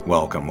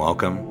Welcome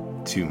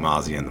to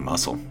Mozzie and the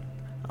Muscle,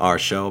 our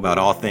show about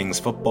all things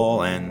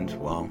football and,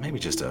 well, maybe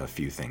just a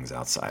few things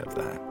outside of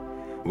that.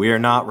 We are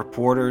not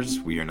reporters,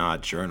 we are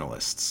not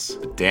journalists,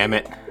 but damn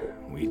it,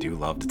 we do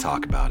love to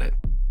talk about it.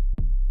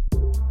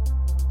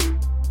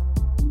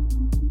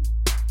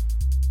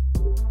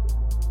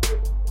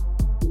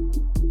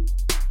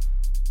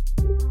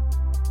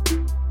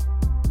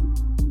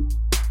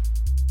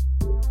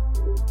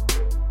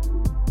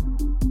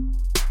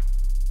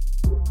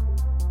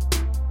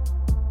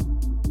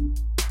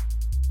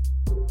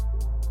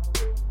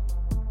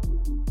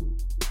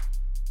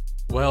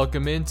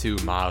 Welcome into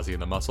Mozzie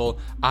and the Muscle.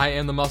 I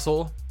am the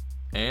Muscle,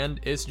 and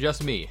it's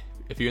just me.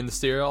 If you're in the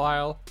cereal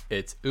aisle,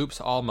 it's oops,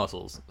 all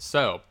muscles.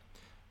 So,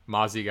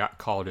 Mozzie got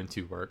called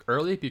into work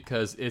early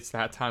because it's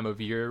that time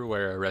of year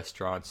where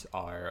restaurants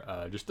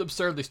are just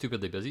absurdly,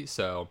 stupidly busy.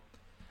 So,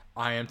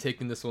 I am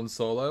taking this one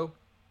solo.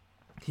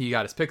 He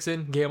got his picks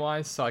in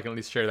game-wise, so I can at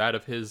least share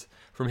that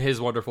from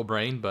his wonderful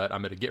brain, but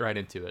I'm going to get right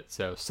into it.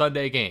 So,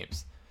 Sunday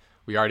games.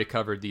 We already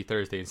covered the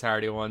Thursday and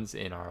Saturday ones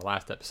in our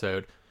last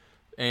episode.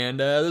 And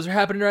those are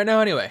happening right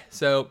now anyway.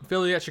 So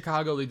Philly at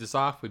Chicago leads us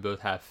off. We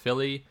both have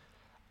Philly.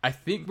 I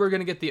think we're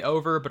going to get the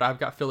over, but I've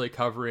got Philly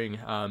covering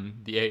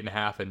the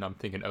 8.5, and I'm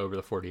thinking over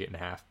the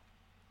 48.5.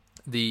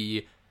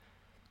 The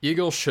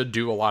Eagles should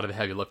do a lot of the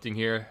heavy lifting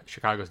here.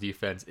 Chicago's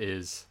defense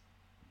is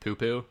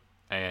poo-poo,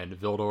 and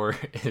Vildor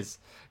is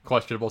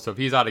questionable. So if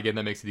he's out again,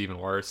 that makes it even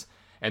worse.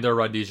 And their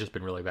run D's just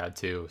been really bad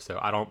too. So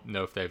I don't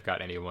know if they've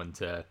got anyone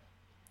to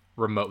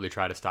remotely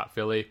try to stop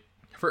Philly.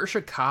 For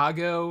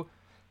Chicago,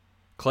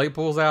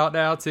 Claypool's out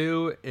now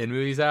too, and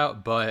Moody's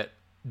out, but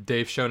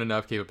they've shown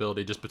enough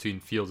capability just between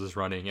Fields is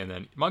running and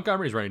then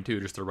Montgomery's running too,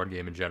 just the run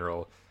game in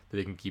general, that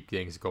they can keep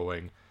things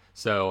going.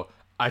 So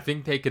I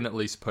think they can at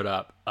least put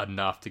up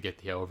enough to get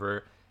the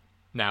over.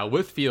 Now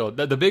with Fields,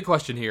 the big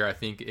question here I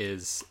think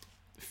is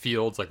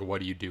Fields, like what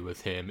do you do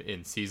with him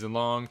in season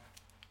long?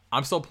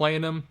 I'm still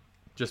playing him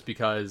just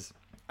because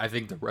I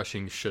think the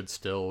rushing should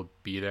still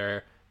be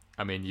there.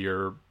 I mean,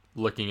 you're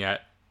looking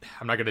at,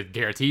 I'm not going to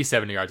guarantee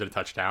 70 yards and a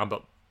touchdown,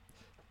 but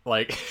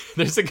like,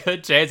 there's a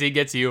good chance he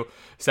gets you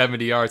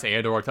 70 yards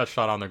and or a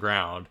touchdown on the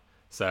ground.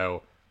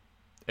 So,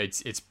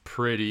 he's a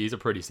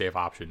pretty safe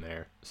option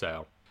there.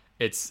 So,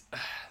 it's,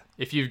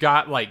 if you've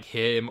got, like,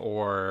 him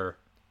or,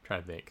 I'm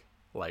trying to think,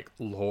 like,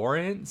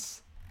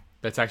 Lawrence,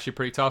 that's actually a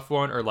pretty tough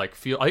one. Or, like,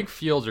 I think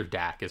Fields or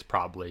Dak is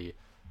probably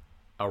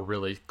a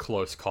really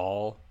close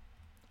call.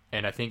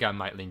 And I think I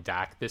might lean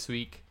Dak this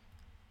week.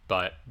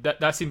 But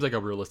that seems like a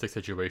realistic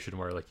situation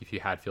where, like, if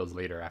you had Fields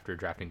later after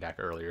drafting Dak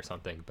early or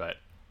something, but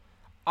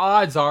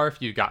odds are,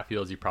 if you got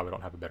Fields, you probably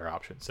don't have a better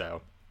option.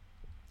 So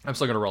I'm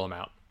still going to roll him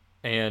out.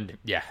 And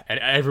yeah, and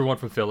everyone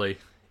from Philly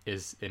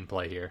is in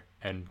play here.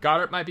 And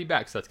Goddard might be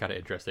back, so that's kind of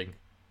interesting.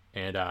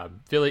 And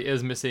Philly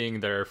is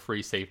missing their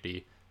free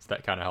safety, so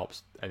that kind of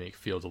helps, I think,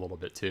 Fields a little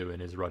bit too in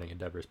his running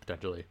endeavors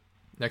potentially.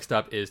 Next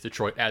up is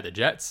Detroit at the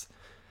Jets.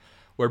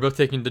 We're both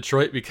taking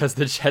Detroit because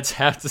the Jets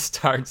have to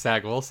start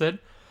Zach Wilson.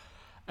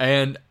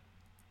 And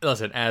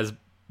listen, as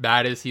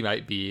bad as he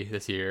might be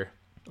this year,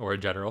 or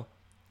in general,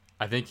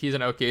 I think he's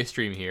an okay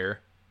stream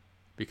here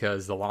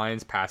because the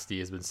Lions' pass D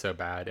has been so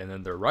bad, and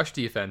then their rush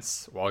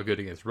defense, while good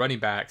against running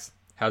backs,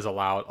 has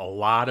allowed a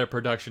lot of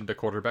production to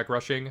quarterback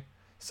rushing.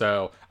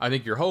 So I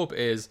think your hope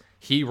is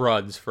he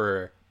runs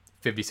for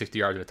 50, 60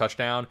 yards and a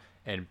touchdown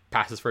and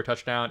passes for a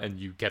touchdown, and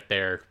you get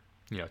there,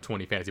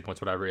 20 fantasy points,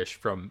 whatever-ish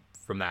from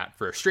that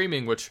for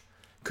streaming, which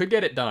could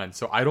get it done.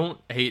 So I don't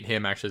hate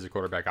him actually as a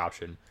quarterback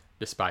option,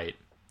 despite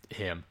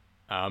him.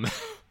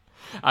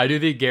 I do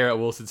think Garrett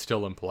Wilson's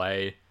still in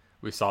play.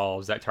 We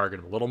saw Zach target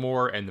him a little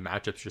more, and the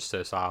matchup's just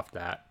so soft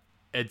that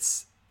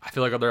I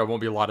feel like there won't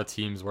be a lot of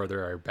teams where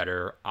there are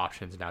better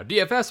options now.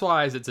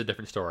 DFS-wise, it's a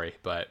different story,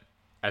 but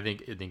I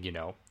think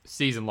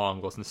season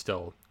long, Wilson's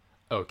still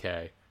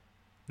okay.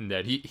 And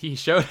that he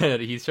showed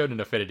an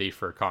affinity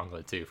for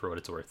Conklin too, for what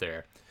it's worth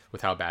there,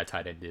 with how bad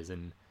tight end is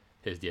in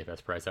his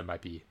DFS price. That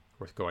might be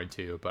worth going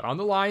to. But on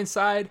the Lions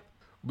side,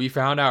 we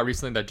found out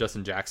recently that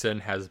Justin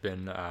Jackson has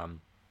been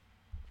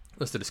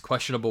listed as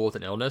questionable with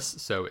an illness.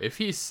 So if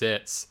he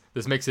sits,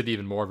 this makes it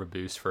even more of a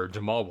boost for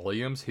Jamal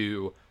Williams,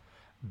 who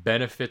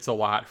benefits a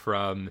lot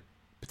from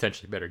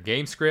potentially better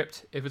game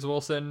script if it's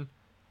Wilson.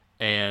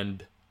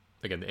 And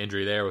again, the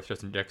injury there with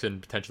Justin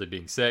Jackson potentially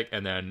being sick.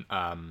 And then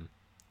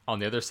on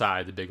the other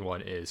side, the big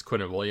one is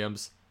Quinnen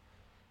Williams.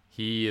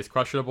 He is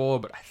questionable,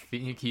 but I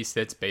think he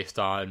sits based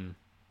on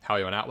how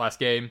he went out last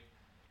game.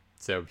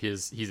 So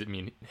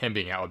him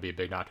being out would be a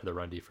big knock to the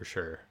run D for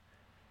sure.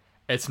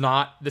 This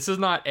is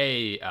not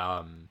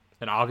an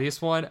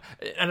obvious one.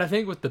 And I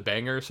think with the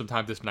bangers,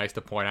 sometimes it's nice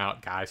to point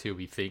out guys who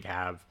we think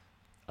have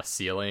a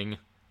ceiling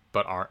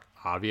but aren't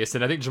obvious.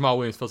 And I think Jamal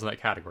Williams fills in that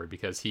category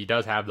because he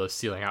does have those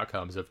ceiling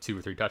outcomes of 2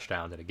 or 3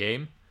 touchdowns in a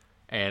game.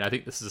 And I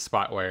think this is a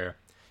spot where,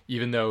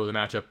 even though the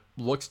matchup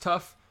looks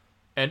tough,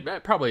 and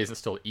it probably isn't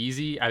still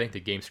easy, I think the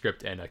game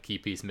script and a key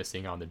piece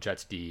missing on the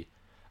Jets D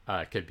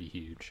could be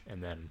huge.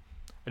 And then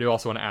I do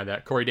also want to add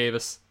that Corey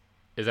Davis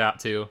is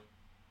out too,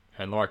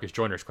 and Lamarcus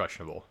Joyner's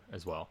questionable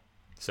as well.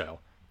 So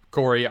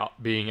Corey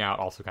being out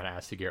also kind of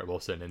adds to Garrett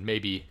Wilson and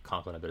maybe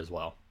Conklin a bit as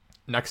well.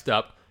 Next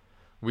up,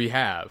 we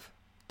have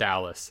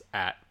Dallas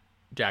at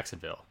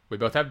Jacksonville. We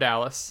both have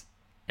Dallas,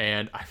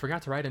 and I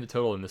forgot to write in the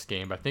total in this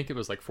game, but I think it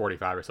was like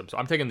 45 or something. So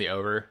I'm taking the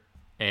over,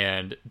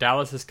 and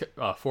Dallas is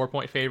a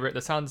 4-point favorite.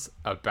 That sounds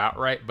about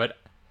right, but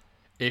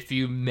if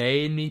you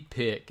made me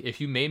pick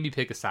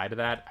a side of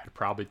that, I'd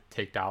probably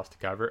take Dallas to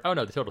cover. Oh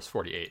no, the total's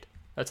 48.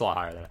 That's a lot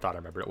higher than I thought I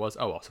remembered it was.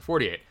 Oh well, so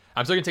 48.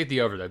 I'm still going to take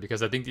the over, though,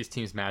 because I think these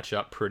teams match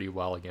up pretty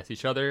well against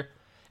each other.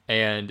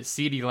 And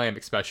CeeDee Lamb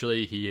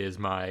especially, he is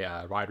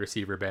my wide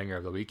receiver banger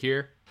of the week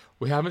here.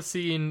 We haven't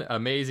seen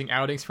amazing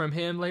outings from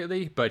him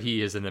lately, but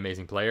he is an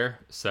amazing player.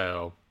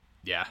 So,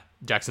 yeah,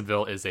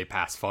 Jacksonville is a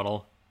pass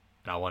funnel,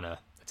 and I want to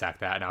attack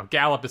that. Now,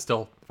 Gallup is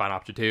still a fine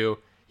option, too.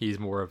 He's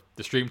more of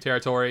the stream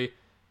territory,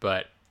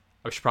 but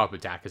I should probably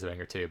put Dak as a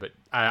banger, too. But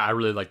I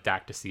really like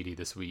Dak to CeeDee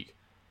this week.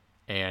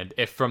 And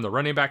if from the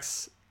running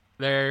backs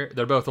they're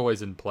both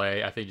always in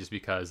play, I think just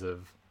because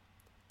of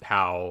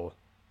how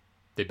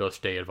they both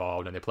stay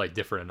involved and they play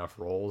different enough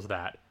roles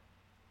that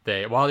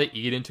while they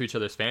eat into each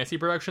other's fantasy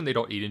production, they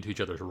don't eat into each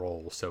other's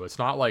roles. So it's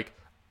not like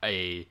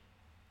a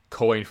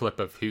coin flip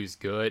of who's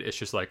good. It's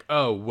just like,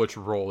 oh, which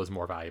role is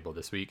more valuable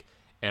this week?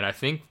 And I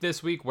think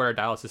this week where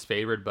Dallas is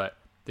favored, but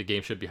the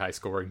game should be high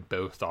scoring,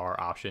 both are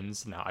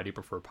options. Now, I do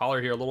prefer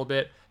Pollard here a little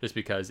bit, just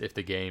because if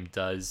the game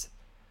does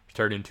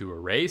turn into a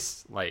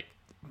race, like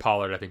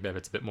Pollard, I think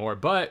benefits a bit more.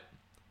 But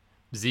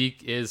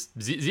Zeke's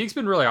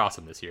been really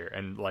awesome this year,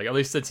 and like at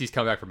least since he's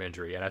come back from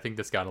injury, and I think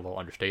that's gotten a little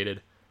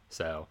understated.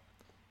 So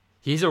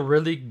he's a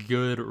really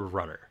good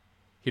runner.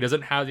 He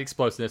doesn't have the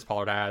explosiveness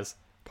Pollard has.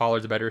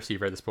 Pollard's a better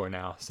receiver at this point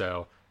now,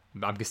 so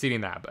I'm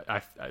conceding that.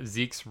 But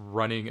Zeke's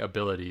running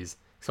abilities,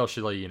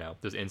 especially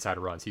those inside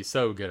runs, he's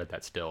so good at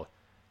that still,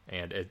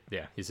 and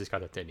he's just got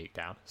the technique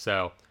down.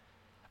 So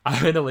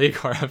I'm in a league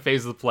where I'm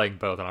faced with playing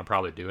both, and I'm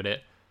probably doing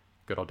it.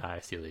 Good old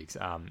dynasty leagues.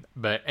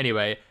 But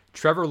anyway,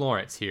 Trevor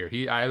Lawrence here.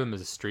 I have him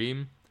as a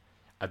stream.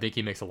 I think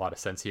he makes a lot of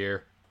sense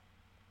here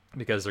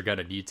because they're going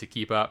to need to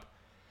keep up.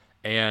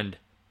 And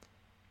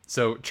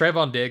so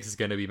Trayvon Diggs is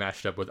going to be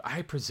matched up with,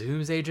 I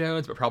presume, Zay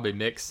Jones, but probably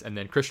Mix. And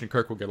then Christian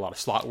Kirk will get a lot of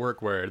slot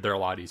work where they're a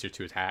lot easier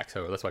to attack.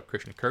 So that's why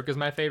Christian Kirk is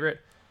my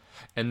favorite.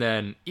 And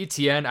then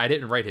ETN, I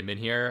didn't write him in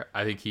here.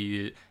 I think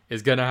he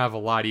is going to have a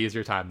lot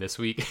easier time this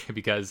week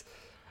because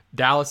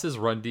Dallas's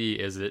run D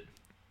is a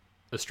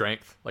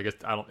strength. Like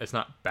it's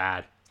not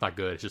bad. It's not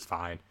good. It's just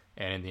fine.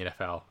 And in the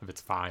NFL, if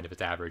it's fine, if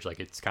it's average, like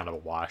it's kind of a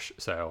wash.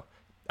 So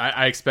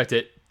I expect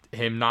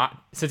him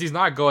not, since he's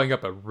not going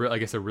up a really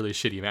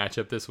shitty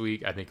matchup this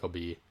week, I think he'll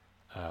be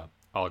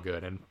all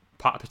good and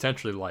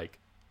potentially like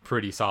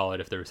pretty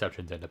solid if the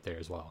receptions end up there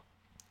as well.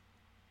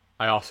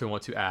 I also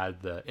want to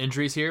add the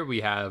injuries here.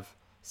 We have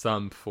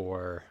some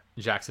for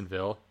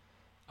Jacksonville.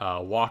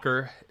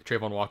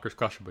 Trayvon Walker's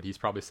questionable, but he's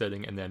probably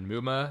sitting. And then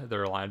Muma,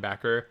 their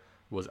linebacker,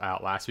 was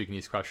out last week and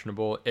he's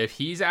questionable. If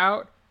he's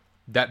out,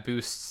 that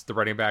boosts the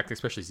running back,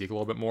 especially Zeke, a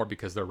little bit more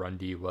because their run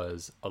D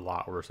was a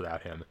lot worse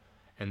without him.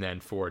 And then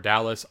for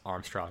Dallas,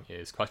 Armstrong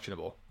is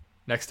questionable.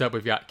 Next up,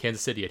 we've got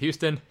Kansas City at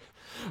Houston.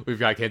 We've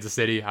got Kansas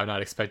City. I'm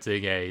not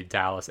expecting a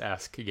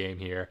Dallas-esque game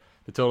here.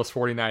 The total is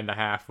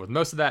 49.5, with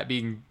most of that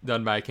being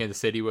done by Kansas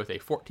City with a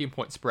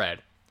 14-point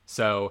spread.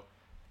 So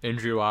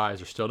injury-wise,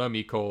 there's still no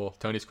Mecole.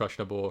 Tony's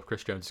questionable.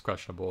 Chris Jones is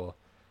questionable.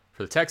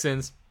 For the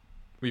Texans,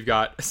 we've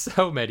got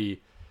so many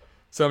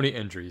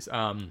injuries.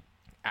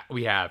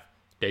 We have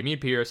Damian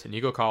Pierce,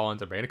 Nico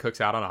Collins, and Brandon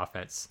Cooks out on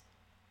offense,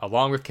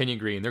 along with Kenyon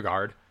Green, their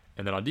guard.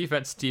 And then on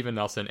defense, Steven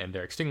Nelson and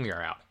Derek Stingley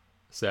are out.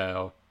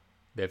 So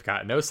they've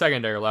got no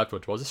secondary left,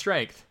 which was a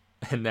strength.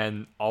 And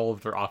then all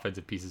of their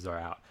offensive pieces are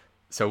out.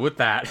 So with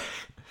that,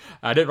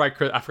 I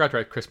forgot to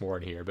write Chris Moore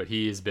in here, but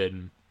he has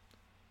been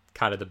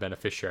kind of the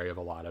beneficiary of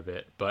a lot of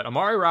it. But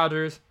Amari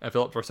Rodgers and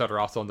Philip Dorsett are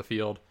also on the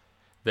field.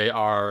 They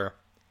are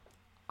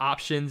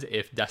options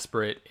if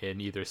desperate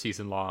in either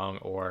season long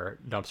or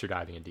dumpster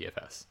diving in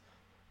DFS.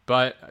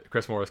 But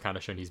Chris Moore has kind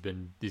of shown he's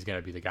going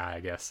to be the guy, I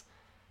guess.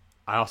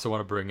 I also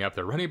want to bring up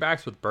the running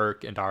backs with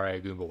Burke and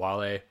Dare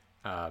Ogunbowale.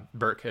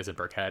 Burke as in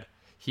Burkhead.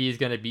 He's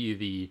going to be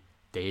the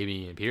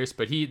Damian Pierce,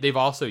 but they've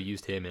also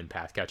used him in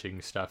pass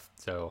catching stuff.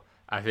 So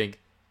I think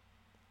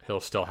he'll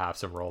still have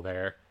some role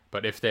there.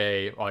 But if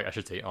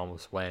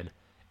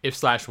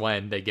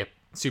when they get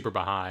super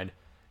behind,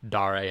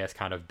 Dare has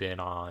kind of been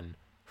on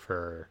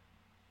for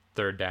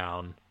third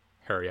down,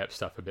 hurry up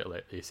stuff a bit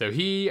lately. So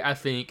I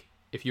think,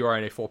 if you are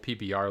in a full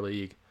PPR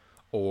league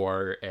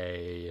or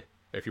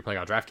if you're playing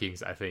on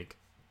DraftKings, I think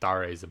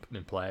Dare is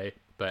in play.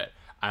 But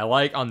I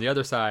like, on the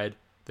other side,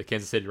 the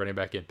Kansas City running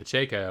back in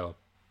Pacheco.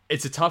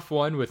 It's a tough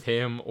one with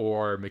him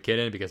or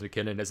McKinnon because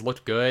McKinnon has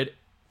looked good,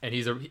 and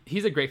he's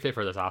a great fit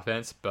for this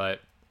offense, but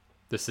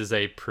this is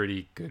a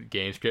pretty good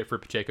game script for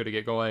Pacheco to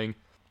get going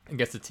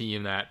against a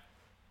team that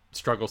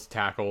struggles to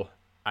tackle.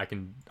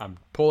 I'm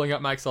pulling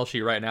up my Excel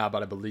sheet right now,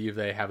 but I believe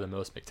they have the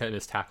most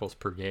missed tackles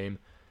per game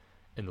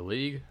in the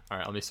league. All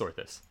right, let me sort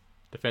this.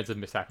 Defensive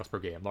missed tackles per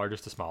game,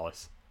 largest to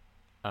smallest.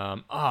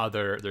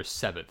 They're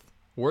seventh.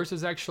 Worst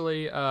is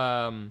actually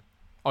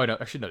Oh no,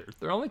 actually no,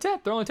 they're only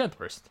 10th. They're only 10th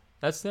worst.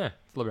 That's a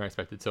little bit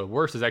unexpected. So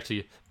worst is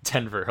actually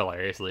Denver.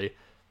 Hilariously,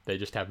 they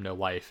just have no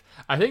life.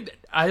 I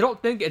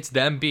don't think it's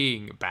them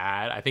being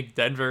bad. I think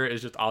Denver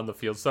is just on the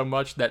field so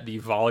much that the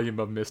volume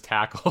of missed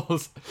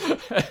tackles.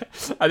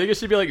 I think it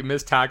should be like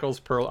missed tackles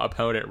per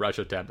opponent rush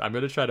attempt. I'm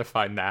gonna try to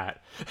find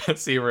that and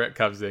see where it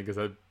comes in,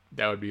 because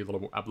that would be a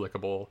little more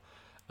applicable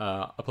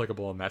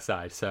on that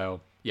side.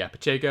 So yeah,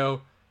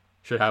 Pacheco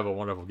should have a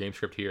wonderful game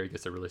script here. He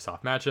gets a really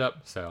soft matchup,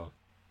 so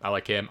I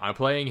like him. I'm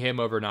playing him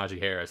over Najee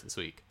Harris this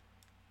week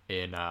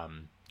in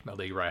my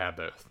league where I have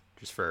both,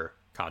 just for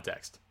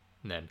context.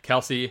 And then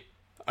Kelsey,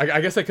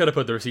 I guess I could have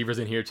put the receivers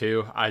in here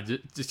too.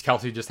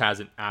 Kelsey just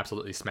hasn't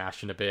absolutely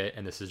smashed in a bit,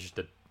 and this is just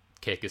the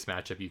kickest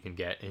matchup you can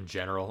get in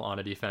general on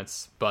a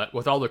defense. But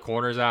with all the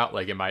corners out,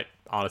 like, it might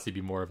honestly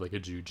be more of like a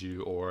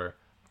Juju or,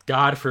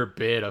 God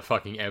forbid, a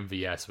fucking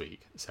MVS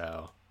week.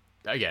 So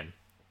again,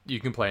 you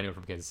can play anyone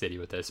from Kansas City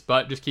with this,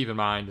 but just keep in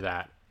mind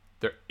that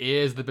there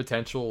is the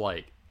potential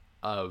like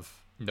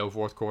of no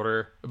fourth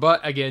quarter.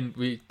 But again,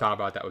 we thought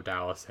about that with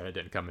Dallas and it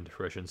didn't come into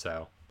fruition,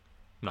 so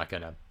I'm not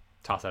gonna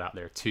toss that out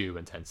there too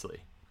intensely.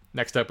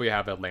 Next up, we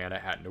have Atlanta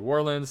at New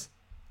Orleans,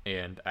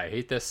 and I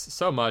hate this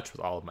so much with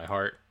all of my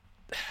heart.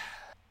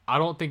 I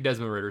don't think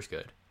Desmond Ritter's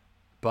good,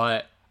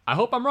 but I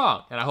hope I'm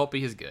wrong, and I hope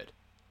he is good.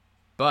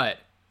 But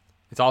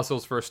it's also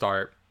his first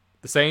start.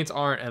 The Saints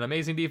aren't an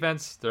amazing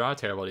defense. They're not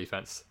a terrible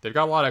defense. They've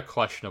got a lot of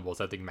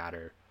questionables I think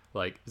matter,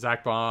 like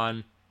Zach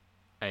Bond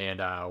and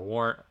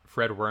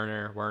Fred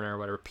Warner,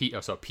 whatever.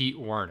 Pete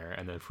Werner,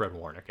 and then Fred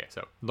Warner. Okay,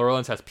 so New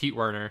Orleans has Pete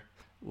Werner,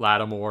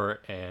 Lattimore,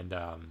 and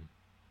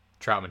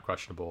Troutman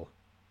questionable,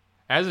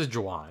 as is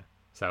Juwan.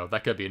 So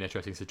that could be an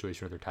interesting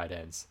situation with their tight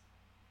ends.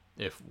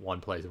 If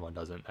one plays and one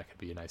doesn't, that could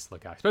be a nice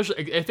look out.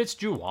 Especially if it's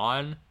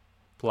Juwan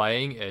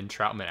playing and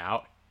Troutman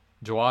out.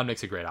 Juwan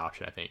makes a great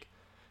option, I think.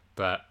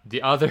 But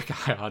the other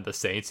guy on the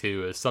Saints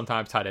who is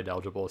sometimes tight end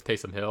eligible is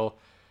Taysom Hill,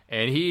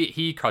 and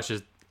he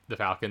crushes the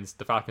Falcons.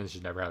 The Falcons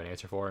just never have an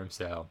answer for him,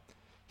 so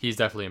he's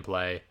definitely in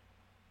play.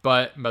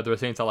 But the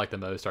Saints I like the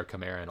most are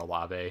Kamara and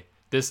Olave.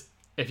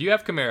 If you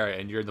have Kamara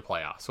and you're in the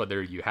playoffs,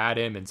 whether you had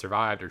him and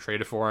survived or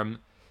traded for him,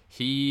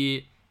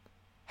 he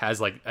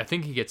has, like, I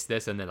think he gets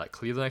this and then like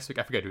Cleveland next week.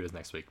 I forget who it is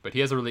next week, but he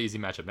has a really easy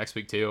matchup next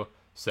week too.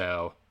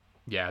 So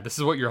yeah, this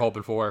is what you're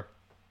hoping for.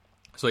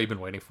 So you've been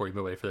waiting for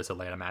this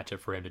Atlanta matchup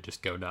for him to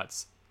just go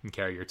nuts and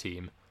carry your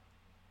team.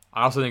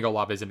 I also think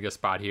Olave's in a good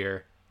spot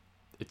here.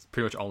 It's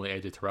pretty much only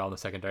AJ Terrell in the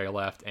secondary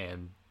left,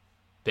 and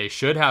they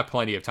should have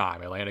plenty of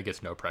time. Atlanta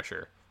gets no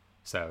pressure.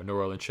 So New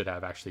Orleans should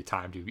have actually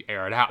time to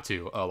air it out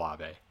to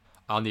Olave.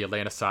 On the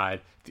Atlanta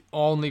side, the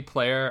only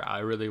player I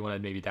really want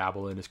to maybe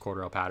dabble in is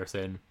Cordell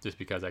Patterson, just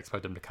because I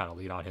expect them to kind of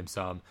lean on him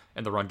some,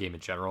 and the run game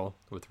in general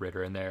with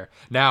Ritter in there.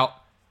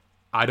 Now,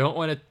 I don't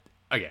want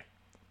to... Okay,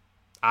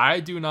 I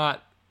do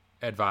not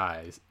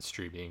advise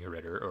streaming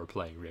Ritter or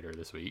playing Ritter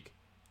this week,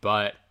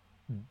 but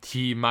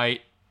he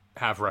might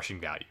have rushing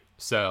value.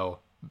 So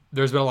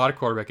there's been a lot of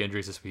quarterback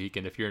injuries this week,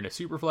 and if you're in a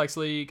super flex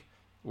league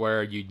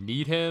where you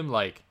need him,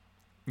 like,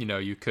 you know,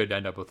 you could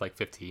end up with like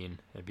 15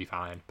 and be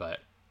fine, but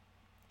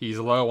he's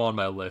low on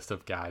my list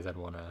of guys I'd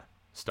want to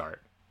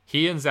start.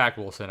 He and Zach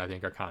Wilson, I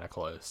think, are kind of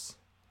close.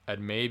 I'd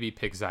maybe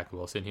pick Zach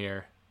Wilson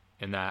here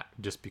in that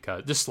just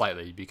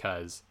slightly,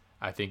 because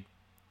I think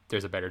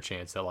there's a better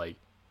chance that like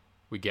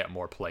we get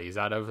more plays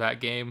out of that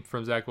game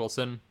from Zach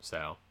Wilson.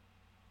 So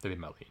that'd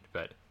be my lead,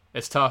 but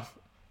it's tough.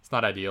 It's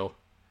not ideal.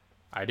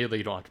 Ideally,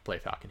 you don't have to play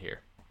Falcon here.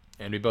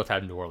 And we both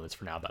have New Orleans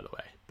for now, by the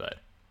way, but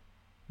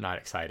not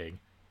exciting.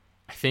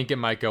 I think it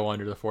might go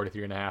under the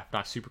 43.5.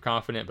 Not super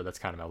confident, but that's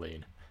kind of my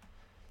lean.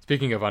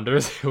 Speaking of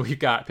unders, we've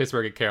got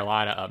Pittsburgh and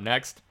Carolina up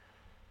next.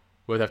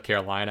 We'll have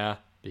Carolina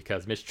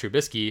because Mitch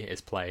Trubisky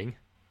is playing.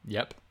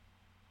 Yep.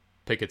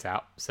 Pickett's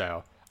out.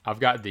 So I've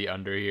got the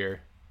under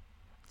here.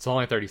 It's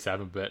only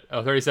 37, but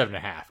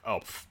 37.5. Oh,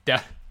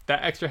 that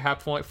extra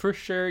half point for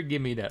sure.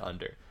 Give me that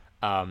under.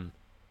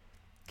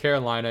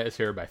 Carolina is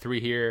here by 3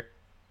 here.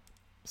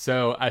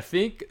 So I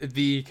think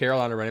the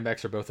Carolina running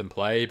backs are both in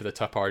play, but the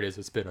tough part is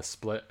it's been a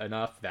split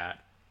enough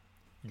that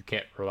you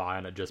can't rely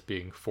on it just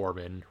being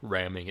Foreman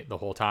ramming it the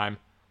whole time.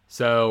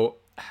 So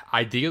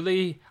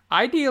ideally,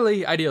 you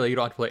don't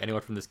have to play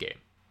anyone from this game.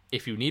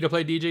 If you need to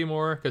play DJ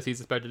Moore because he's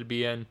expected to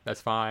be in,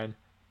 that's fine.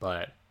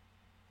 But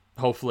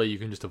hopefully you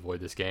can just avoid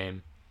this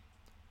game.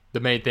 The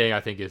main thing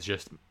I think is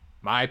just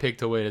my pick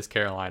to win is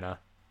Carolina.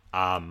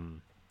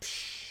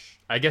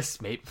 I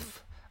guess maybe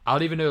I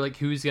don't even know like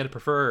who's gonna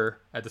prefer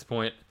at this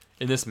point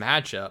in this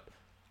matchup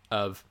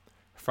of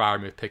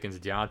Freiermuth, Pickens,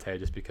 and Deontay,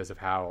 just because of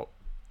how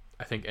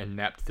I think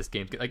inept this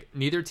game. Like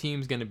neither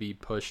team's gonna be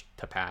pushed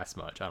to pass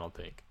much, I don't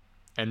think.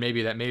 And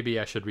maybe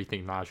I should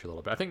rethink Najee a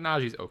little bit. I think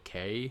Najee's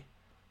okay,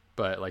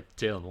 but like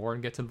Jalen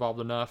Warren gets involved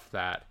enough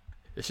that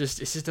it's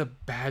just a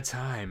bad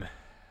time.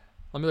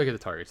 Let me look at the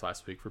targets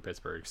last week for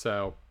Pittsburgh.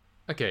 So,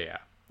 okay, yeah.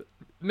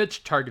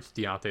 Mitch targets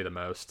Deontay the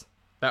most.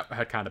 That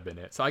had kind of been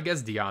it. So I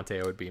guess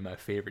Deontay would be my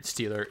favorite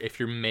Steeler if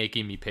you're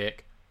making me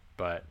pick,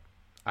 but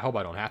I hope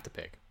I don't have to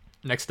pick.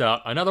 Next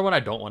up, another one I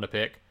don't want to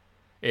pick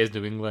is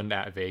New England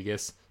at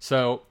Vegas.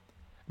 So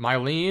My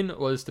lean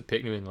was to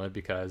pick New England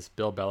because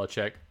Bill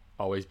Belichick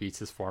always beats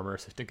his former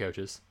assistant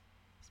coaches.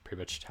 It's pretty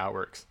much how it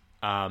works.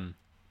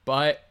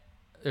 But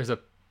there's a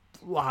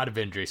lot of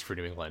injuries for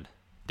New England.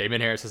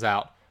 Damon Harris is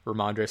out.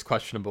 Ramondre's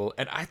questionable.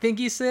 And I think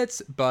he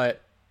sits,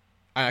 but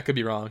I could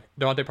be wrong.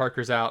 Devontae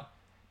Parker's out.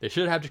 They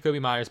should have Jacoby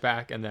Myers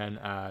back. And then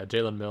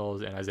Jalen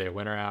Mills and Isaiah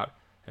Winter out.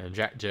 And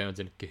Jack Jones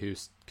and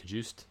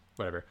Cajuste,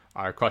 whatever,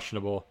 are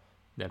questionable.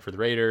 Then for the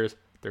Raiders,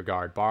 their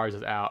guard Bars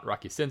is out.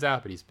 Rocky Sin's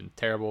out, but he's been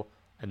terrible.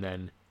 And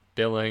then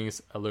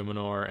Billings,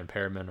 Illuminor, and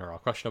Perriman are all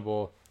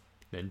questionable.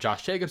 Then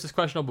Josh Jacobs is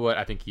questionable, but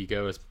I think he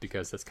goes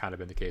because that's kind of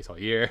been the case all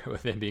year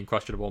with him being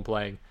questionable and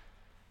playing.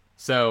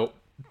 So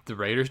the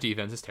Raiders'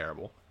 defense is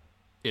terrible.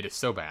 It is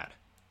so bad.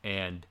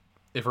 And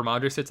if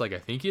Ramondre sits like I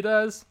think he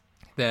does,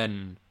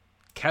 then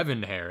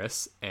Kevin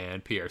Harris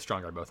and Pierre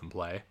Strong are both in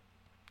play.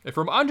 If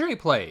Ramondre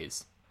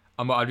plays,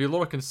 I'd be a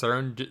little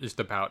concerned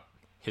just about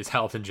his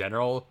health in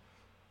general,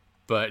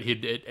 but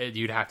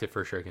you'd have to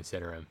for sure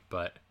consider him.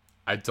 But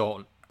I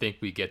don't think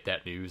we get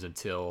that news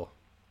until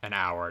an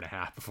hour and a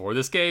half before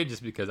this game,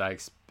 just because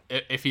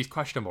if he's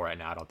questionable right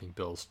now, I don't think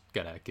Bill's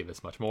gonna give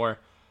us much more.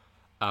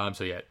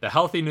 So yeah, the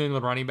healthy New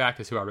England running back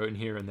is who I wrote in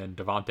here, and then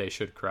Devontae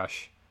should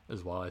crush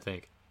as well. I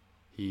think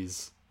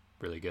he's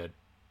really good.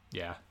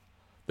 Yeah,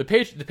 the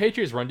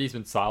Patriots' run D's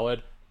been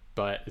solid,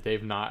 but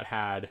they've not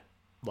had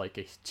like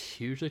a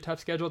hugely tough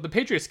schedule. The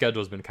Patriots'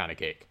 schedule has been kind of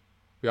cake.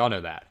 We all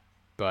know that,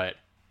 but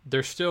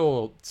they're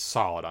still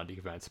solid on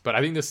defense. But I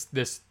think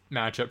this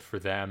matchup for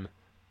them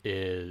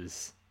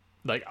is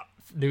like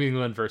New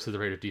England versus the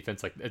Raiders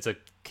defense. Like it's a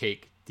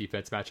cake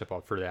defense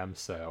matchup for them.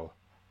 So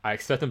I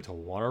expect them to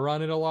want to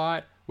run it a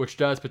lot, which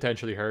does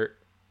potentially hurt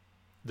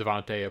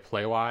Devontae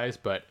play wise,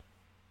 but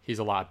he's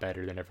a lot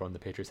better than everyone the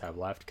Patriots have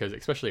left, because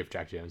especially if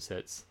Jack Jones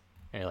sits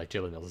and like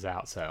Jalen Mills is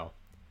out, so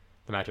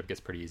the matchup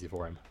gets pretty easy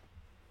for him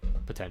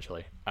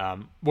potentially.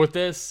 With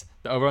this,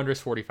 the over under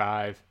is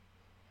 45.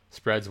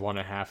 Spread's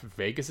 1.5.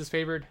 Vegas is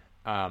favored.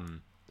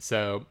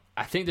 So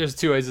I think there's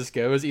two ways this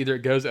goes. Either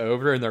it goes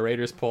over and the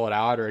Raiders pull it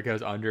out, or it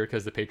goes under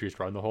because the Patriots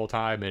run the whole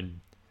time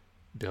and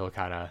Bill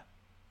kind of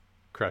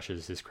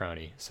crushes his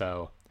crony.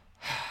 So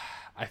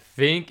I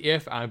think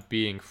if I'm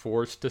being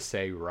forced to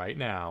say right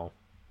now,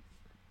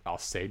 I'll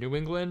say New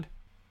England,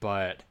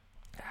 but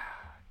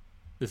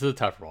this is a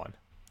tough one,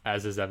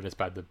 as is evidenced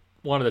by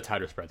one of the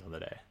tighter spreads on the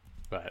day.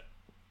 But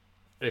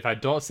if I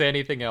don't say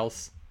anything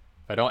else,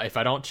 if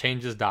I don't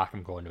change this doc,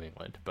 I'm going New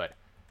England. But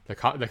the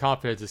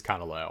confidence is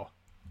kind of low.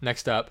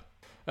 Next up,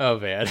 oh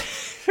man,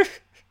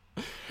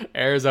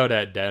 Arizona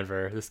at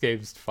Denver. This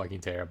game's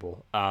fucking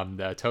terrible.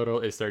 The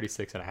total is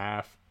 36.5.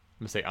 I'm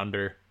gonna say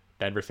under.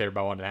 Denver's favored by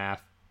 1.5.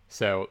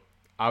 So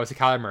obviously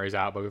Kyler Murray's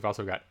out, but we've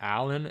also got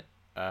Allen,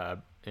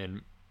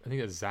 and I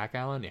think it's Zach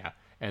Allen, yeah,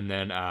 and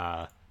then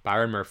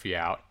Byron Murphy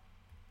out.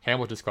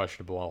 Hamilton's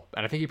questionable,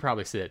 and I think he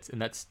probably sits,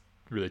 and that's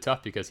really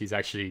tough because he's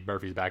actually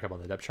Murphy's backup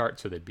on the depth chart,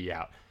 so they'd be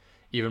out.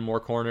 Even more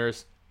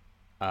corners,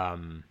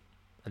 and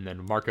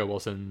then Marco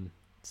Wilson,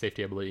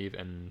 safety I believe,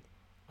 and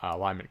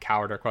lineman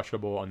Coward are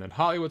questionable, and then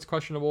Hollywood's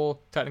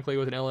questionable technically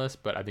with an illness,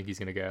 but I think he's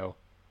gonna go.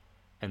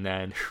 And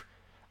then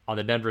on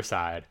the Denver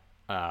side,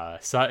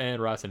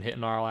 Sutton, Russ, and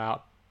Hitton are all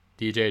out.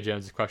 DJ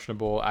Jones is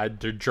questionable.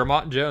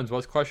 Jermont Jones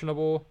was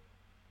questionable,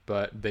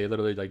 but they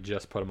literally like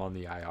just put him on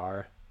the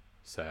IR,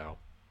 so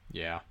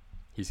yeah,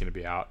 he's gonna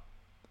be out.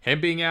 Him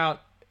being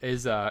out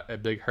is a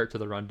big hurt to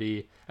the run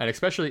D, and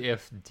especially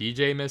if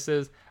DJ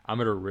misses, I'm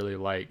gonna really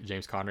like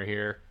James Conner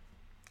here.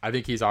 I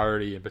think he's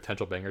already in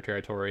potential banger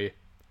territory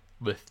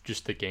with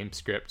just the game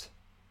script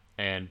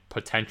and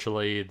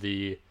potentially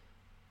the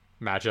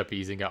matchup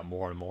easing up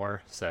more and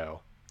more.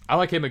 So I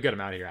like him a good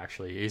amount here,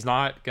 actually.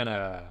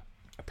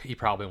 He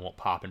probably won't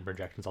pop in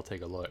projections. I'll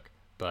take a look.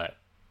 But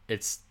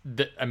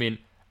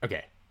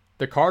okay.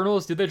 The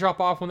Cardinals, did they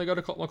drop off when they go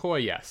to Colt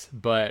McCoy? Yes.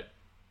 But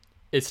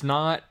it's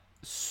not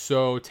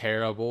so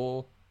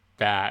terrible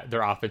that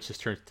their offense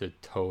just turns to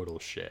total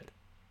shit.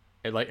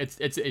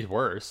 It's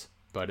worse,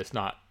 but it's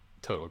not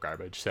total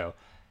garbage. So,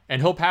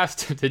 and he'll pass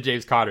to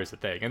James Conner is the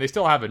thing, and they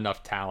still have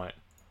enough talent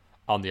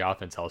on the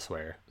offense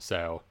elsewhere.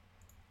 So,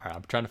 all right,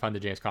 I'm trying to find the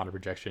James Conner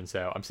projection.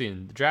 So I'm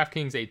seeing the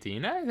DraftKings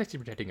 18. He's actually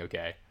projecting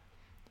okay.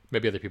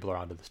 Maybe other people are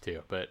onto this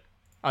too, but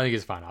I think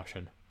it's a fine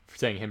option. For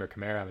saying him or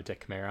Kamara, I'm gonna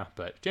take Kamara,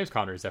 but James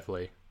Conner is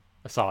definitely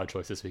a solid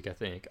choice this week, I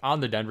think. On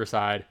the Denver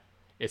side,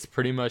 it's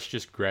pretty much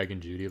just Greg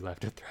and Judy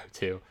left to throw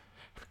to.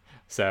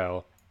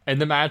 So,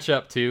 and the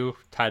matchup too,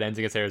 tight ends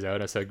against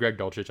Arizona. So Greg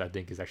Dulcich, I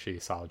think, is actually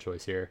a solid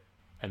choice here.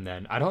 And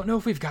then I don't know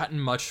if we've gotten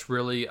much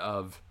really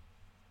of.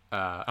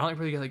 I don't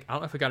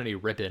know if we got any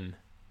ripping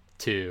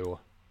to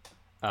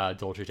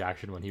Dulcich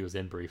action when he was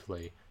in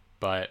briefly,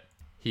 but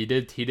he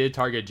did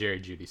target Jerry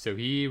Judy. So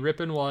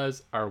Rippin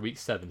was our week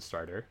 7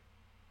 starter.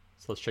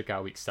 So let's check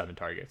out week 7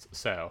 targets.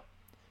 So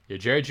yeah,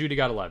 Jerry Judy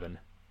got 11.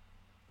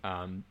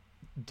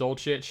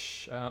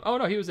 Dulcich, oh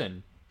no, he was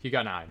in. He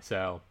got 9.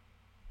 So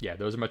yeah,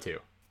 those are my 2.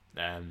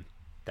 And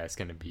that's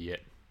gonna be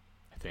it,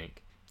 I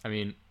think. I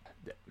mean,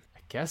 I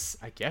guess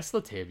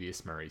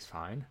Latavius Murray's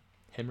fine.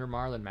 Him or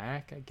Marlon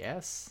Mack, I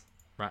guess.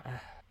 Right.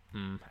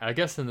 I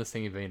guess in the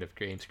same vein of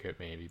game script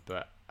maybe,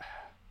 but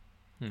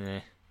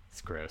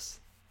it's gross.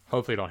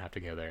 Hopefully I don't have to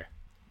go there.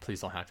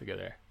 Please don't have to go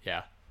there.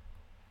 Yeah.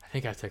 I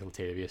think I take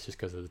Latavius just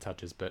because of the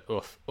touches, but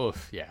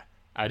oof, yeah.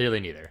 Ideally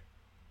neither.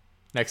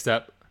 Next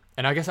up,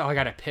 and I guess I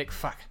gotta pick.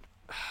 Fuck.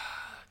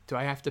 Do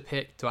I have to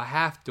pick? Do I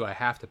have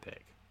to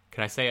pick?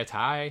 Can I say a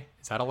tie?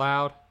 Is that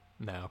allowed?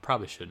 No,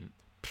 probably shouldn't.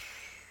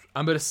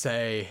 I'm gonna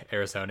say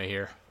Arizona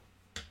here,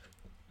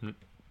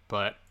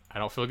 but I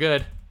don't feel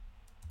good.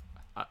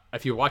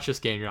 If you watch this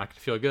game, you're not gonna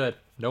feel good.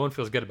 No one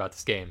feels good about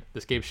this game.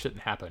 This game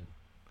shouldn't happen.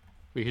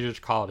 We could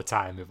just call it a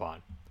tie and move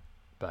on.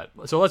 But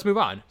so let's move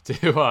on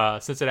to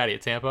Cincinnati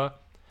at Tampa.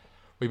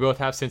 We both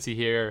have Cincy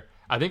here.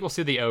 I think we'll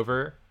see the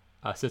over.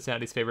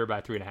 Cincinnati's favored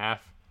by 3.5.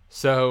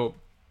 So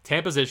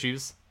Tampa's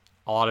issues,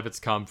 a lot of it's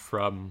come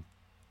from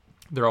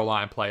their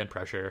O-line play and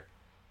pressure.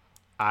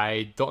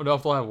 I don't know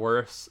if they'll have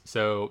worse,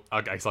 so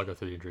I guess I'll go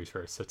through the injuries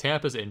first. So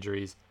Tampa's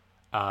injuries,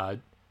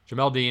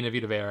 Jamel Dean and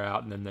Vita Vea are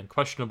out, and then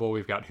questionable,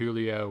 we've got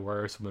Julio,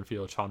 Wirfs,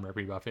 Winfield, Sean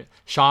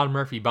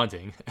Murphy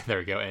Bunting, there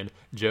we go, and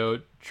Joe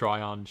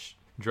Tryon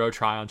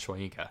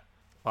Shoyinka.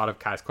 A lot of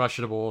guys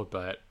questionable,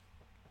 but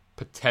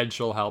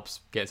potential helps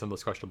get some of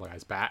those questionable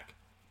guys back.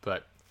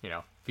 But,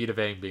 Vita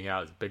Vea being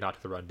out is a big knock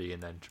to the run D,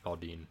 and then Jamel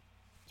Dean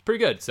is pretty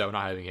good, so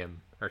not having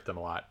him hurt them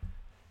a lot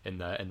in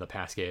the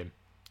pass game.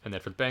 And then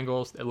for the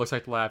Bengals, it looks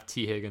like they'll have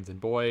T. Higgins and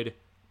Boyd,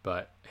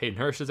 but Hayden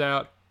Hurst is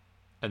out,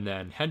 and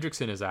then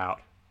Hendrickson is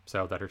out,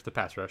 so that hurts the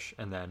pass rush.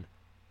 And then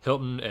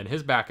Hilton and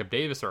his backup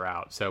Davis are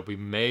out, so we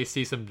may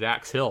see some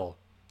Dax Hill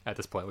at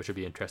this point, which would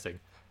be interesting.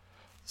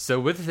 So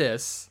with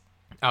this,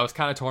 I was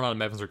kind of torn on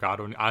Mevins or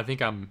Godwin. I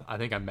think I'm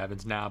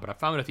Mevins now, but I'm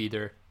fine with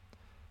either.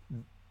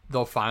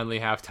 They'll finally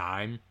have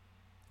time,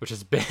 which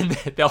has been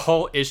the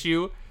whole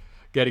issue,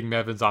 getting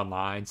Mevins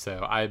online.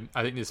 So I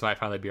think this might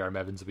finally be our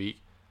Mevins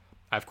week.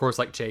 I, of course,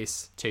 like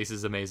Chase. Chase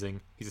is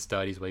amazing. He's a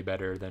stud. He's way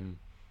better than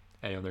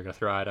anyone they're going to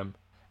throw at him.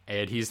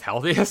 And he's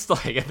healthiest,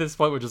 at this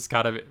point, which is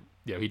kind of,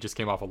 he just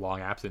came off a long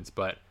absence.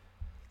 But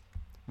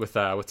with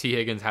T.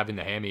 Higgins having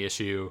the hammy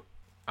issue,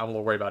 I'm a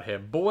little worried about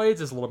him.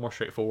 Boyd's is a little more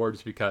straightforward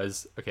just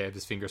because, okay, if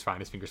his finger's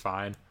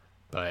fine.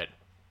 But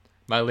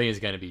my lean is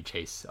going to be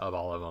Chase of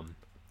all of them.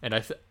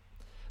 And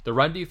the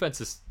run defense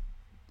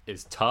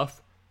is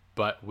tough,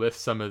 but with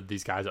some of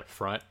these guys up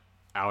front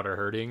out or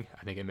hurting,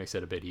 I think it makes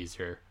it a bit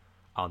easier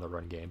on the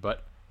run game.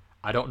 But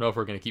I don't know if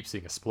we're going to keep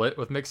seeing a split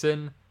with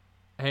Mixon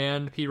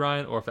and P.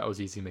 Ryan, or if that was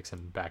easy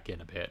Mixon back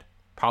in a bit.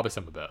 Probably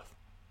some of both.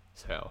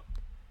 So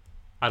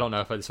I don't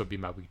know if this would be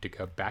my week to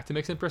go back to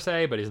Mixon per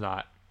se, but he's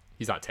not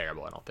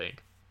terrible, I don't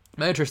think.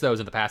 My interest, though, is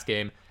in the pass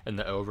game and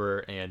the over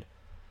and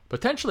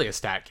potentially a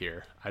stack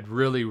here. I'd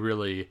really,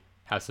 really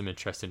have some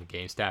interest in a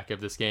game stack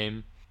of this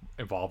game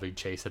involving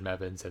Chase and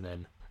Mevins and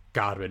then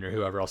Godwin or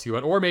whoever else you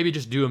want. Or maybe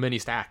just do a mini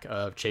stack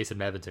of Chase and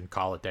Mevins and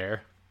call it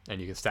there, and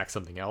you can stack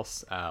something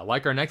else.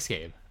 Like our next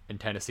game in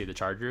Tennessee, the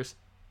Chargers.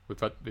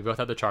 We both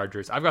have the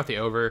Chargers. I've got the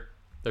over.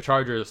 The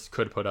Chargers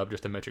could put up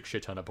just a metric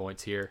shit ton of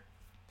points here.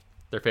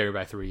 They're favored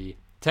by 3.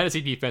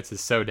 Tennessee defense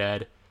is so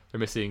dead. They're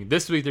missing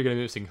this week. They're going to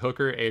be missing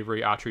Hooker,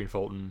 Avery, Autry, and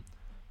Fulton,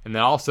 and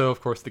then also,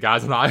 of course, the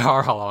guys on the IR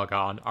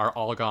are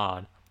all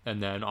gone.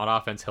 And then on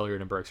offense,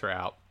 Hilliard and Burks are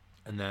out.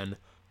 And then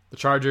the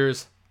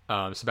Chargers,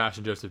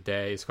 Sebastian Joseph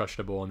Day is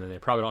questionable, and then they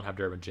probably don't have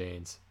Derwin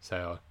James.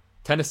 So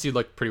Tennessee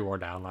looked pretty worn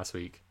down last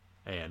week,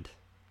 and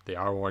they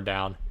are worn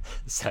down.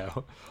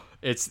 So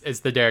it's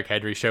the Derrick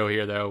Henry show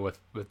here, though,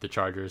 with the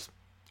Chargers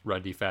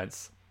run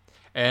defense.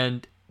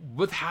 And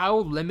with how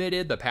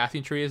limited the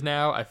passing tree is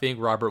now, I think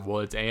Robert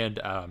Woods and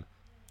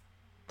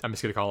I'm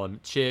just going to call him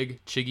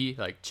Chiggy,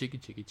 like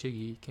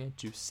Chiggy,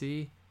 can't you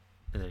see?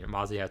 And then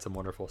Mozzie had some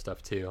wonderful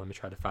stuff too. Let me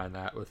try to find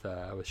that with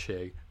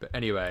Shig. But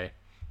anyway,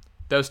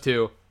 those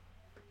two,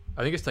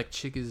 I think it's like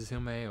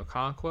Chigizume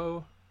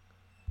Okonkwo.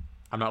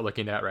 I'm not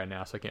looking at it right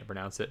now, so I can't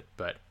pronounce it.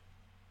 But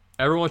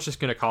everyone's just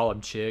going to call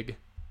him Chig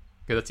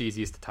because that's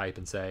easiest to type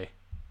and say.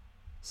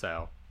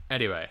 So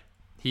anyway,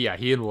 he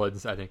and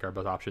Woods, I think, are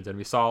both options. And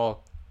we saw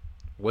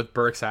with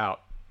Burks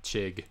out,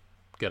 Chig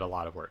get a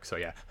lot of work. So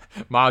yeah,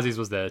 Mozzie's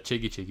was the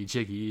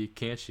Chiggy,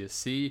 can't you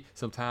see?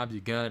 Sometimes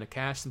you're gonna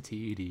cash some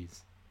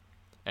TDs,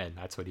 and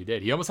that's what he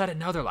did. He almost had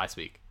another last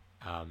week.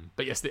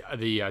 But yes,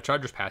 the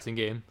Chargers passing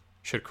game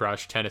should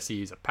crush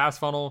Tennessee's pass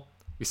funnel.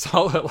 We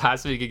saw it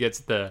last week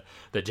against the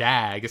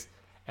Jags,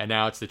 and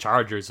now it's the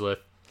Chargers with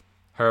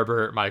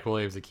Herbert, Mike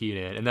Williams, and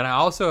Keenan. And then I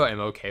also am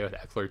okay with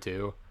Eckler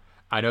too.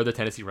 I know the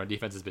Tennessee run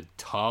defense has been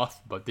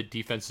tough, but the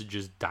defense is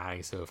just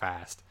dying so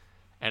fast.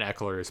 And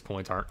Eckler's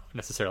points aren't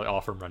necessarily all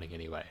from running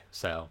anyway.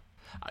 So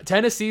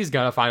Tennessee's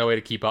going to find a way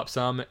to keep up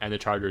some, and the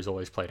Chargers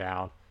always play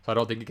down. So I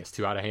don't think it gets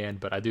too out of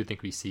hand, but I do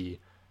think we see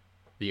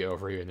the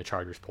over here and the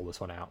Chargers pull this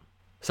one out.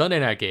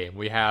 Sunday night game,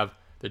 we have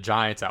the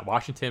Giants at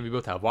Washington. We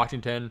both have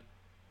Washington.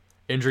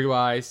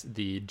 Injury-wise,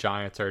 the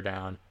Giants are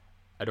down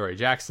Adoree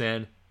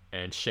Jackson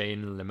and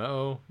Shane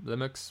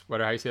Limux,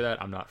 whatever how you say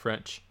that. I'm not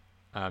French.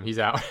 He's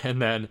out.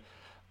 And then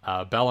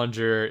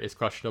Bellinger is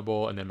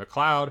questionable, and then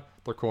McLeod,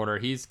 the corner,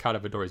 he's kind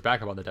of Adoree's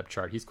backup on the depth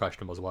chart. He's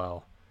questionable as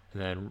well.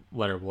 And then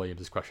Leonard Williams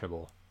is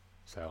questionable.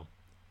 So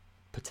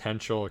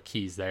potential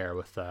keys there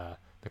with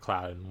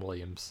McLeod and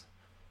Williams.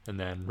 And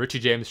then Richie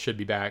James should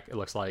be back, it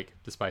looks like,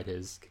 despite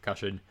his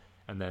concussion.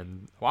 And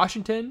then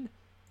Washington,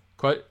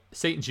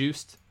 St.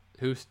 Juste,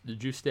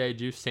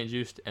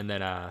 and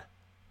then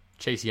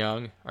Chase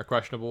Young are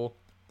questionable.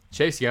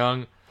 Chase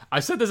Young,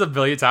 I've said this a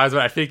billion times,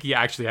 but I think he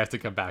actually has to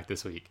come back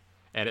this week.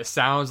 And it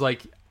sounds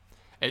like,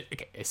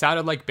 it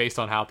sounded like based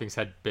on how things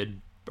had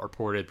been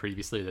reported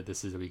previously that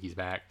this is the week he's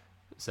back.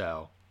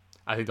 So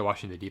I think the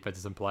Washington defense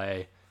is in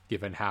play,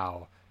 given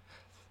how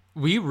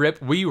we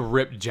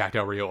ripped Jack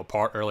Del Rio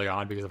apart early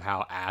on because of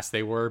how ass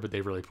they were, but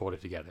they really pulled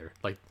it together.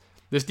 Like,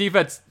 this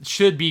defense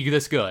should be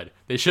this good.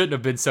 They shouldn't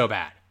have been so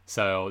bad.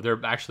 So they're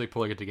actually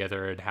pulling it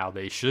together and how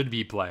they should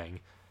be playing.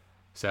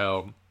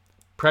 So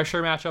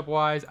pressure matchup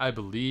wise, I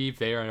believe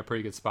they are in a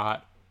pretty good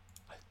spot.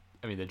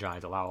 I mean, the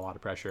Giants allow a lot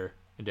of pressure,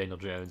 and Daniel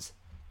Jones,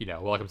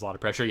 welcomes a lot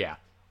of pressure. Yeah.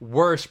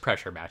 Worst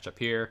pressure matchup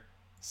here.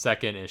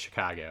 Second is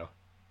Chicago.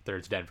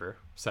 Third's Denver.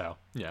 So,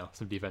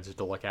 some defenses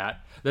to look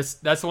at. That's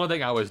the one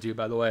thing I always do,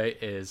 by the way,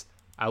 is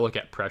I look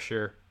at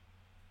pressure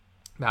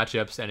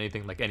matchups,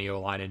 anything like any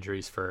O-line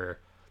injuries for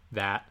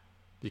that,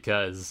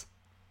 because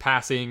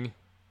passing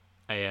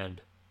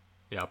and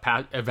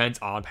events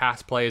on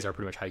pass plays are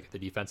pretty much how you get the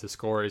defensive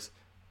scores.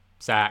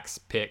 Sacks,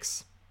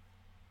 picks,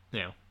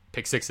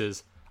 pick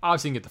sixes.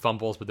 Obviously, you can get the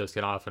fumbles, but those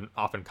can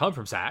often come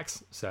from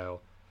sacks.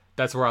 So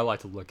that's where I like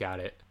to look at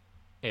it.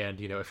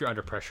 And if you're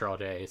under pressure all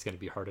day, it's going to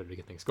be harder to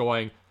get things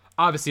going.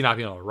 Obviously, not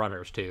being able to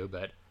runners too,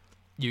 but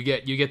you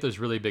get those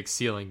really big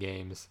ceiling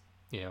games,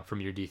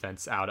 from your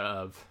defense out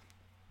of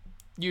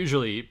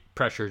usually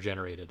pressure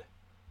generated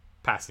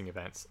passing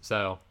events.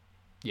 So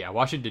yeah,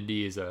 Washington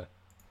D is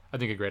I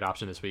think a great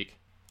option this week.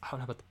 I don't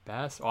know about the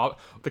best. Well,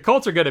 the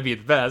Colts are going to be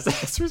the best.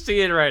 As we're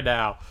seeing right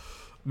now.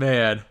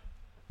 Man,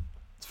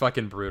 it's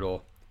fucking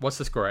brutal. What's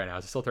the score right now?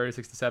 Is it still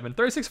 36-7?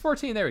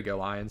 36-14. There we go,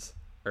 Lions.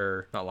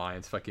 Or not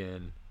Lions,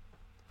 fucking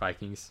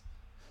Vikings.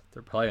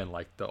 They're playing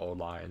like the old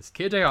Lions.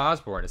 KJ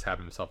Osborne is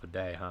having himself a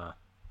day, huh?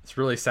 It's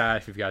really sad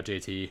if you've got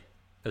JT.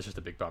 That's just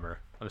a big bummer.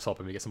 I'm just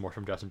hoping we get some more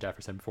from Justin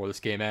Jefferson before this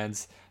game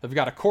ends. They've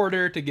got a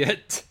quarter to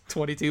get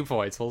 22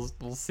 points.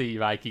 We'll see,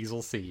 Vikings.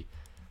 We'll see.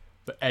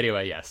 But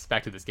anyway, yes,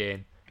 back to this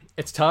game.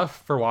 It's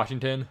tough for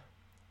Washington,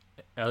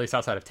 at least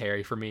outside of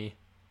Terry for me,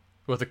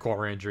 with the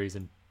core injuries.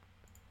 And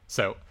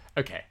so,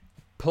 okay,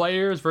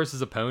 players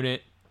versus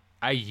opponent,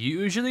 I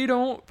usually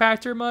don't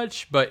factor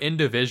much, but in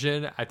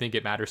division, I think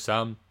it matters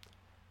some.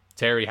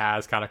 Terry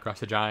has kind of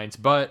crushed the Giants,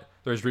 but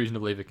there's reason to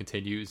believe it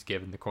continues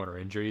given the corner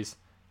injuries,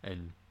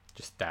 and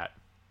just that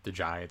the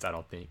Giants, I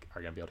don't think,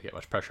 are going to be able to get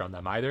much pressure on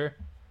them either.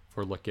 If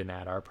we're looking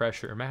at our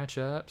pressure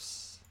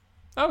matchups.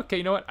 Okay,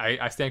 you know what?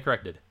 I stand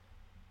corrected.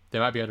 They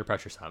might be under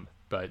pressure some,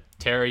 but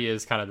Terry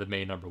is kind of the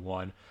main number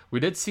one. We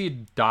did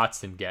see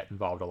Dotson get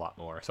involved a lot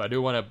more, so I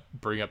do want to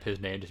bring up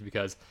his name just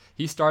because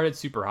he started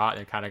super hot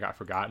and kind of got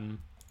forgotten,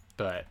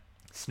 but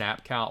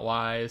snap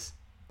count-wise,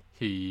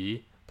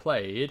 he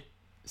played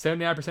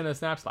 79% of the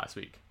snaps last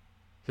week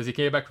because he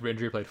came back from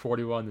injury, played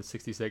 41 to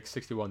 66,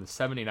 61 to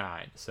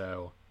 79,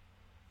 so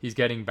he's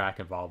getting back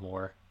involved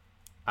more.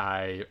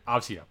 I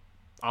obviously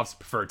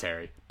prefer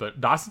Terry, but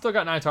Dotson still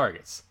got 9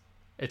 targets.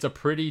 It's a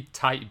pretty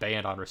tight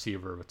band on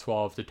receiver with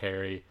 12 to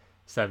Terry,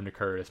 7 to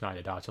Curtis, 9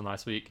 to Dotson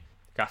last week.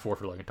 Got 4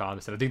 for Logan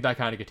Thomas, and I think that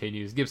kind of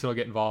continues. Gibson will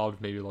get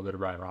involved, maybe a little bit of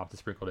Brian Robinson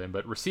sprinkled in,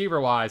 but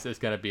receiver-wise, it's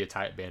going to be a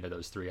tight band of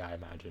those 3, I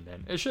imagine,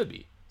 and it should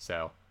be.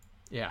 So,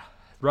 yeah.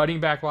 Running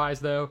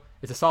back-wise, though,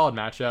 it's a solid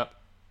matchup.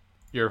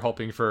 You're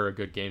hoping for a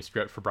good game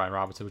script for Brian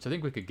Robinson, which I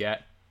think we could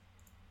get.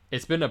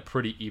 It's been a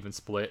pretty even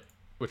split,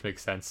 which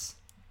makes sense,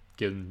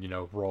 given,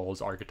 roles,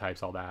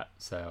 archetypes, all that.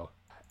 So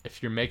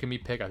if you're making me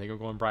pick, I think I'm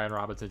going Brian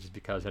Robinson just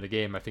because in a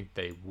game I think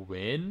they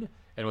win,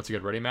 and what's a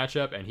good running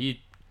matchup, and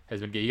he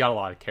got a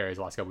lot of carries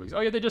the last couple weeks. Oh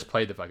yeah, they just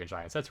played the fucking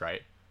Giants. That's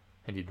right.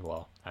 And he did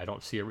well. I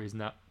don't see a reason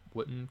that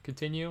wouldn't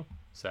continue.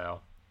 So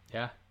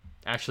yeah,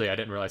 actually I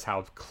didn't realize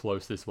how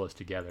close this was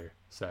together.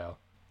 So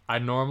I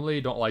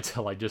normally don't like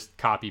to just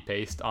copy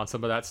paste on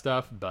some of that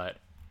stuff, but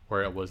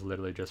where it was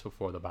literally just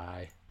before the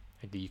bye,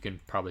 I think you can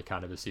probably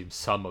kind of assume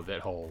some of it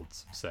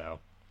holds. So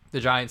the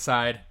Giants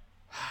side.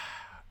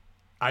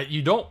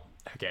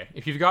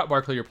 If you've got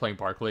Barkley, you're playing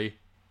Barkley,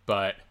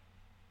 but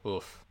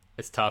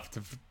it's tough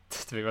to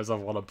make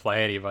myself want to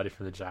play anybody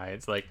from the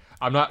Giants. Like,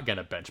 I'm not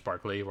gonna bench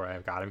Barkley where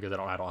I've got him because I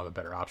don't have a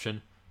better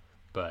option,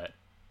 but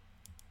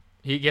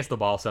he gets the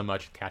ball so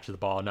much, catches the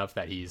ball enough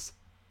that he's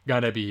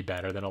gonna be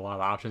better than a lot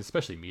of options,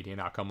 especially median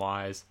outcome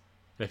wise.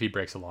 And if he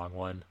breaks a long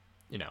one,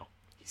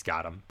 he's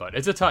got him. But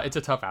it's a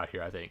tough out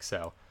here, I think.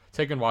 So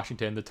taking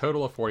Washington, the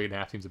total of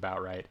 40.5 seems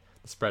about right.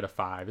 The spread of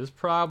 5 is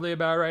probably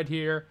about right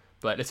here.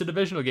 But it's a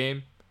divisional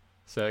game,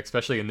 so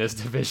especially in this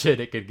division,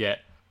 it could get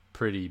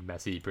pretty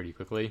messy pretty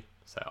quickly.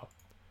 So,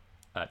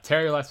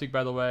 Terry last week,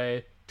 by the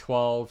way,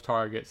 12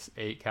 targets,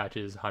 8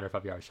 catches,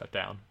 105 yards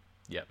shutdown.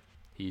 Yep,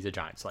 he's a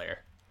giant slayer.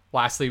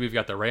 Lastly, we've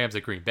got the Rams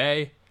at Green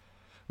Bay.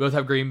 We both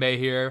have Green Bay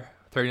here,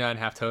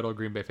 39.5 total.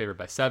 Green Bay favored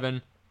by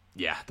 7.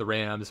 Yeah, the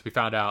Rams. We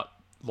found out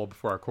a little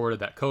before I recorded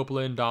that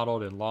Copeland,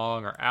 Donald, and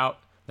Long are out.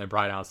 Then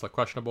Brian Allen's still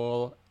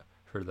questionable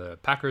for the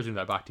Packers, and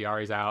that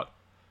Bakhtiari's out.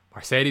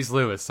 Mercedes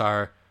Lewis,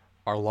 our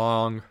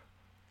long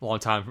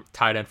time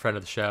tight end friend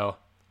of the show,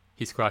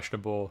 he's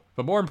questionable.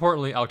 But more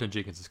importantly, Elgton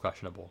Jenkins is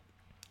questionable.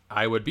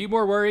 I would be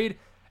more worried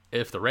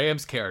if the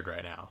Rams cared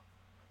right now.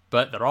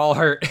 But they're all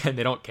hurt and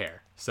they don't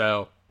care.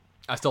 So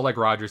I still like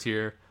Rodgers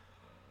here.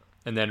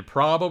 And then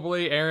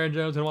probably Aaron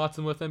Jones and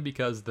Watson with him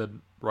because the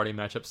running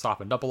matchup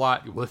softened up a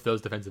lot with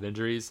those defensive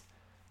injuries.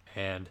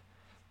 And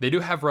they do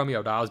have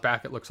Romeo Doubs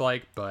back, it looks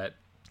like, but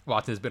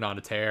Watson's been on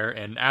a tear.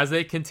 And as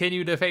they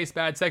continue to face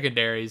bad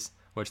secondaries,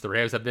 which the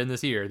Rams have been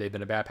this year, they've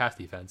been a bad pass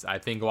defense, I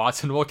think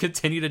Watson will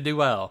continue to do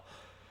well.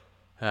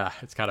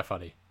 It's kind of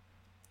funny.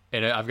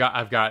 And I've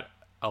got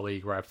a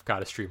league where I've got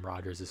to stream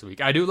Rodgers this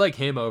week. I do like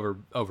him over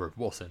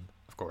Wilson,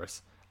 of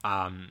course.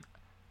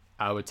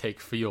 I would take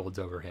Fields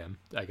over him,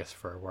 I guess,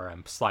 for where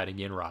I'm sliding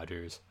in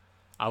Rodgers.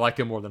 I like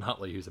him more than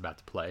Huntley, who's about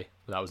to play.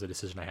 That was a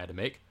decision I had to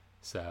make.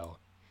 So,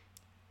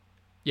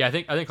 yeah, I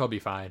think he'll be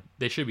fine.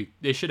 They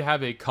should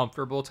have a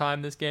comfortable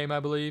time this game, I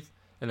believe,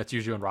 and that's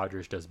usually when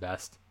Rodgers does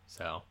best.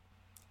 So,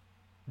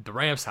 the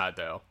Rams side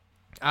though,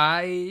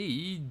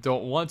 I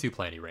don't want to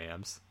play any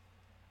Rams.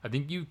 I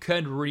think you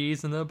could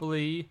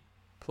reasonably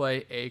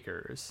play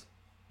Akers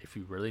if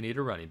you really need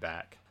a running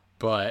back,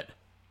 but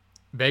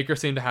Baker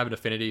seemed to have an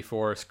affinity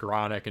for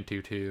Skoranek and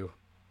Tutu.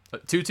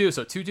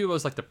 So Tutu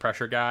was like the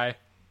pressure guy.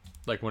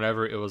 Like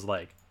whenever it was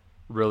like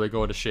really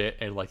going to shit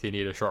and like they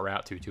needed a short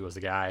route, Tutu was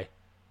the guy.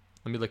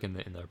 Let me look in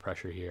the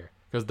pressure here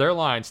because their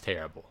line's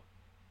terrible,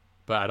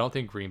 but I don't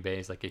think Green Bay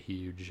is like a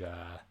huge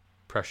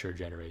pressure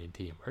generating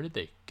team. Where did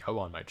they go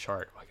on my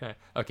chart?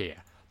 Okay, yeah,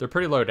 they're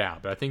pretty low down,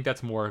 but I think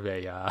that's more of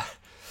a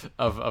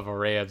of a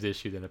Rams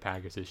issue than a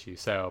Packers issue.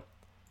 So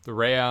the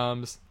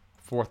Rams,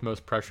 fourth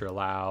most pressure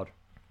allowed.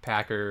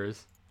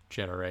 Packers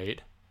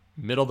generate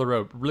middle of the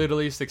road,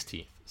 literally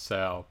 16th.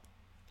 So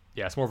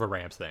yeah, it's more of a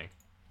Rams thing.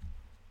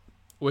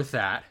 With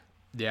that,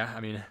 yeah, I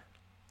mean,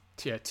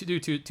 yeah,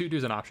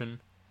 Tutu's an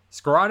option.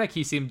 Skoranek,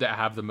 he seemed to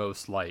have the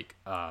most like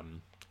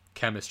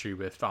chemistry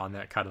with on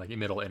that kind of like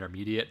middle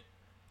intermediate,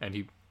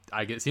 and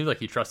it seems like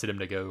he trusted him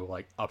to go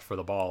like up for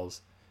the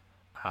balls.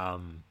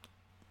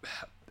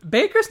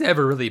 Baker's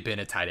never really been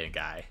a tight end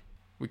guy.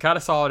 We kind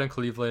of saw it in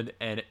Cleveland,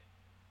 and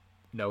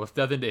with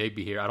nothing to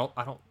Higbee here,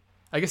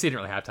 I guess he didn't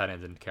really have tight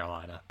ends in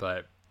Carolina,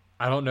 but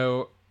I don't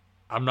know.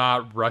 I'm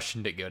not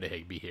rushing to go to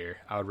Higbee here.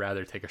 I would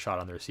rather take a shot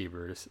on the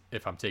receivers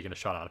if I'm taking a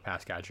shot on a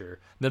pass catcher.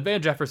 Then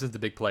Van Jefferson's the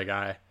big play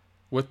guy.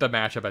 With the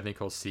matchup, I think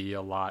he'll see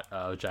a lot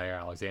of Jair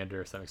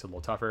Alexander, so that makes it a little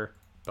tougher.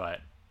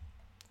 But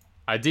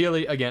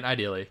ideally,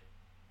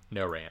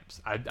 no Rams.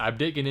 I'm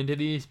digging into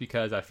these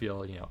because I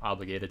feel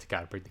obligated to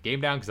kind of break the game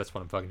down because that's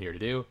what I'm fucking here to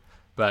do.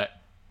 But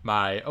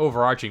my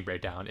overarching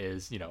breakdown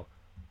is,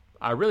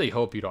 I really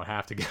hope you don't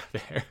have to go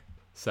there.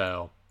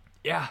 So,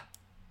 yeah.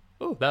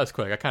 Oh, that was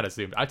quick. I kind of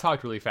zoomed. I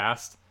talked really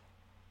fast.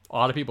 A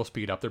lot of people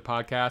speed up their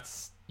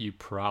podcasts. You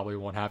probably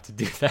won't have to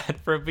do that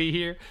for me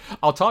here.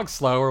 I'll talk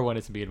slower when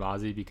it's me and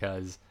Mozzie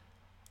because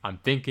I'm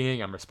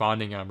thinking, I'm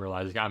responding, I'm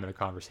realizing I'm in a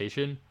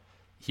conversation.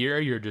 Here,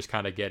 you're just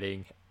kind of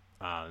getting,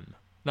 not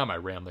my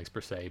ramblings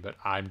per se, but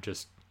I'm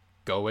just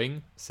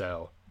going.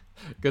 So,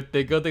 good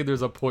thing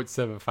there's a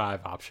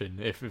 0.75 option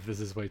if this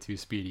is way too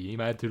speedy. You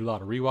might have to do a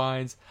lot of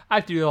rewinds. I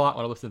have to do a lot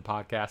when I listen to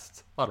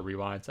podcasts. A lot of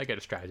rewinds. I get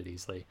distracted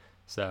easily.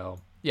 So,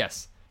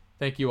 yes.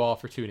 Thank you all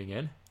for tuning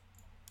in.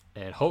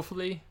 And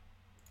hopefully,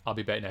 I'll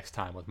be back next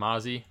time with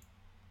Mozzie.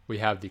 We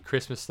have the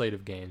Christmas slate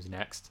of games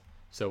next.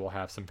 So, we'll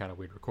have some kind of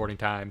weird recording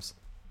times.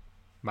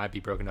 Might be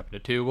broken up into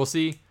two. We'll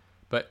see.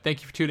 But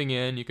thank you for tuning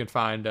in. You can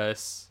find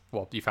us...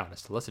 Well, you found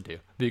us to listen to.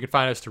 But you can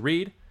find us to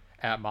read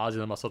at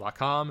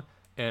mozzieandthemuscle.com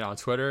and on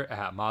Twitter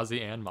at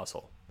Mozzie and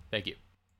Muscle. Thank you.